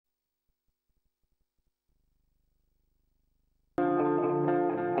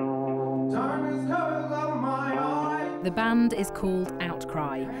The band is called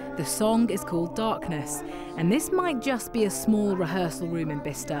Outcry, the song is called Darkness, and this might just be a small rehearsal room in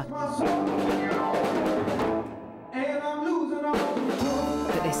Bicester. But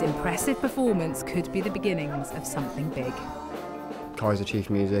this impressive performance could be the beginnings of something big. Kaiser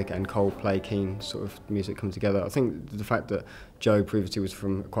Chief music and Coldplay Keen sort of music come together. I think the fact that Joe previously was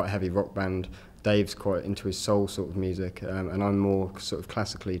from quite a heavy rock band, Dave's quite into his soul sort of music, and I'm more sort of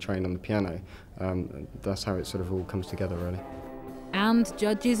classically trained on the piano. That's how it sort of all comes together, really. And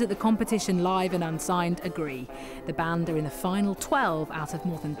judges at the competition Live and Unsigned agree. The band are in the final 12 out of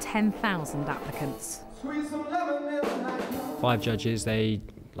more than 10,000 applicants. 5 judges, they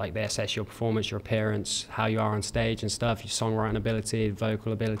assess your performance, your appearance, how you are on stage and stuff, your songwriting ability,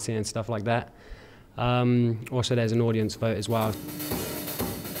 vocal ability and stuff like that. Also there's an audience vote as well.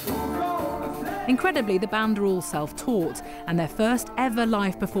 Incredibly, the band are all self-taught, and their first ever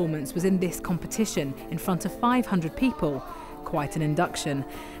live performance was in this competition in front of 500 people. Quite an induction,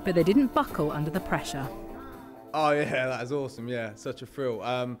 but they didn't buckle under the pressure. Oh yeah, that is awesome, yeah, such a thrill.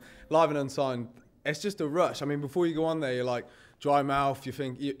 Live and Unsigned, it's just a rush. I mean, before you go on there, you're like dry mouth, you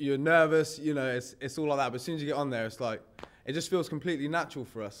think you're nervous, you know, it's all like that, but as soon as you get on there, it's like, it just feels completely natural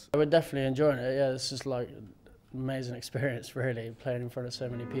for us. We're definitely enjoying it, yeah, it's just like an amazing experience really, playing in front of so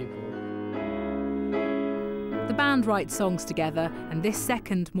many people. The band writes songs together, and this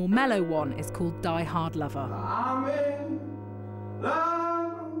second, more mellow one is called Die Hard Lover.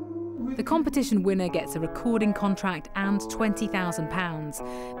 The competition winner gets a recording contract and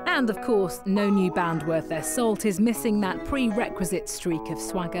 £20,000. And of course, no new band worth their salt is missing that prerequisite streak of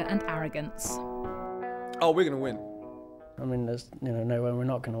swagger and arrogance. Oh, we're going to win. I mean, there's no way we're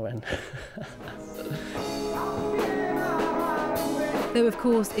not going to win. Though of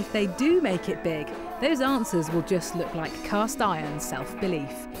course, if they do make it big, those answers will just look like cast iron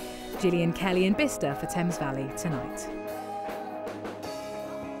self-belief. Gillian Kelly in Bicester for Thames Valley Tonight.